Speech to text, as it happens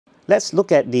Let's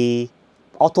look at the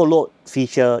auto load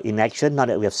feature in action now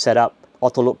that we have set up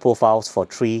auto load profiles for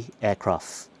 3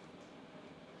 aircraft.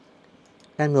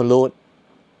 And we'll load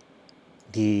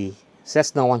the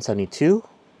Cessna 172,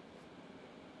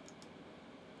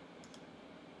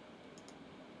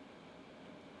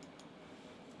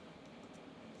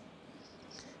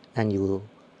 and you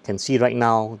can see right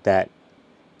now that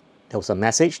there was a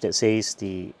message that says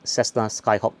the Cessna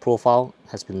Skyhawk profile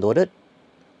has been loaded,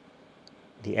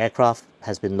 the aircraft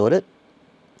has been loaded,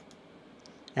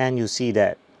 and you see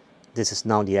that this is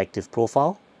now the active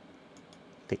profile.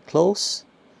 Click close,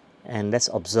 and let's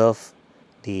observe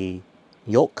the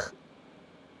yoke.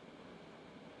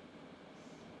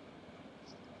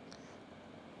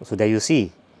 So there you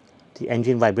see, the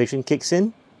engine vibration kicks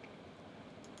in,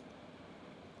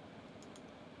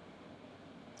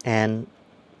 and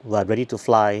we are ready to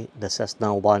fly the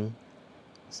Cessna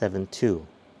 172.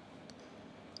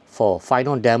 For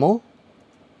final demo,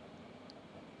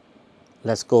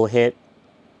 let's go ahead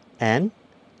and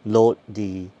load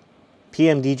the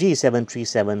PMDG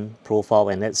 737 profile,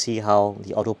 and let's see how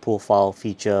the auto profile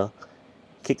feature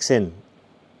kicks in.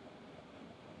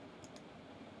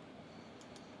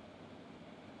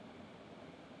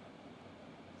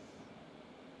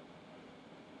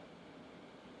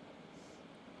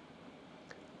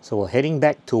 So we're heading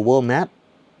back to world map,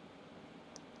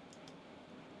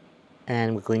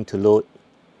 and we're going to load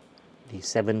the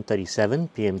 737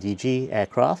 PMDG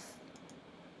aircraft,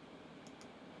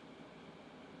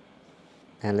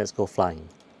 and let's go flying.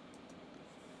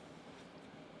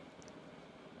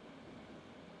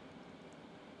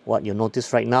 What you'll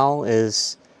notice right now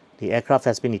is the aircraft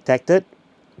has been detected.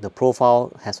 The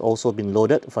profile has also been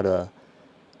loaded for the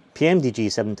PMDG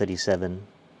 737,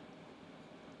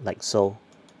 like so.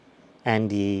 And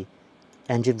the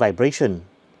engine vibration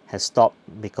has stopped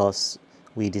because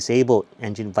we disabled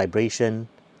engine vibration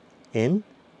in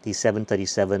the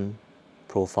 737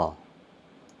 profile.